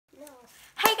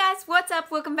guys, what's up?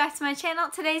 Welcome back to my channel.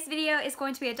 Today's video is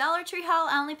going to be a Dollar Tree haul.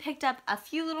 I only picked up a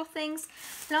few little things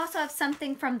and I also have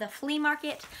something from the flea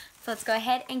market. So let's go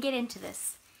ahead and get into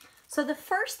this. So the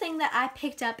first thing that I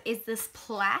picked up is this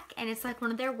plaque, and it's like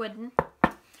one of their wooden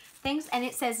things, and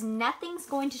it says nothing's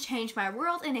going to change my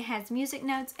world, and it has music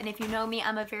notes, and if you know me,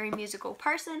 I'm a very musical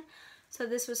person, so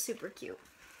this was super cute.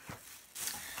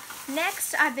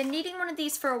 Next, I've been needing one of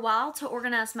these for a while to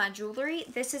organize my jewelry.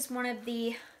 This is one of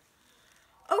the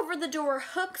over-the-door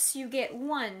hooks. You get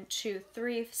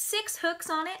 6 hooks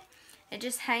on it. It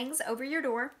just hangs over your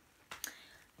door.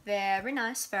 Very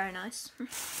nice, very nice.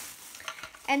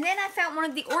 And then I found one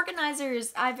of the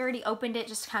organizers. I've already opened it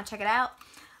just to kind of check it out.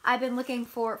 I've been looking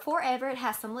for it forever. It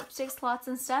has some lipstick slots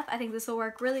and stuff. I think this will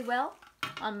work really well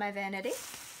on my vanity.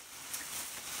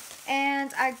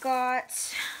 And I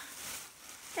got,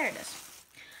 there it is.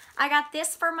 I got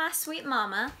this for my sweet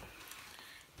mama.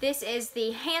 This is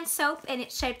the hand soap, and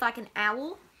it's shaped like an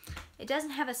owl. It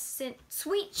doesn't have a scent,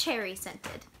 sweet cherry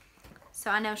scented.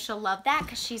 So I know she'll love that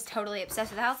because she's totally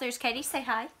obsessed with the house. There's Katie, say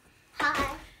hi.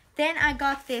 Hi. Then I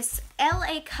got this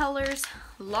LA Colors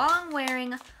long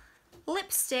wearing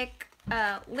lipstick,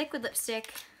 liquid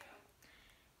lipstick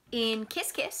in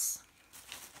Kiss Kiss.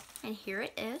 And here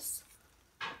it is.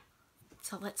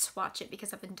 So let's swatch it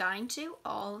because I've been dying to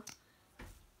all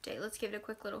day. Let's give it a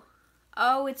quick little,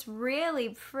 oh, it's really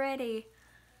pretty.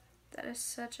 That is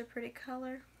such a pretty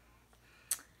color.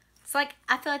 It's like,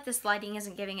 I feel like this lighting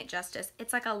isn't giving it justice.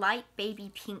 It's like a light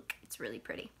baby pink. It's really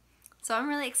pretty. So I'm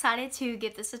really excited to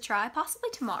give this a try,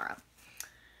 possibly tomorrow.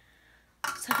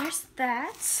 So there's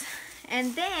that.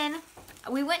 And then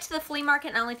we went to the flea market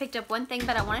and I only picked up one thing,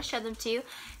 but I want to show them to you.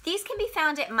 These can be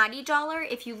found at Mighty Dollar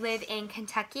if you live in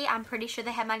Kentucky. I'm pretty sure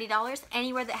they have Mighty Dollars.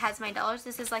 Anywhere that has Mighty Dollars.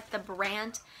 This is like the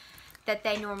brand that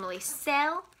they normally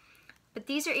sell. But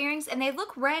these are earrings, and they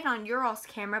look red on your all's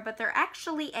camera, but they're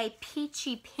actually a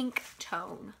peachy pink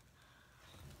tone.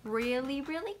 Really,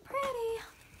 really pretty.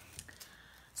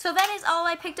 So that is all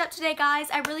I picked up today, guys.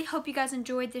 I really hope you guys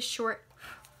enjoyed this short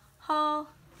haul.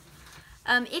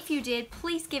 If you did,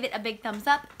 please give it a big thumbs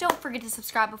up. Don't forget to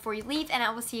subscribe before you leave, and I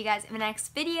will see you guys in the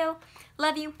next video.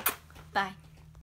 Love you. Bye.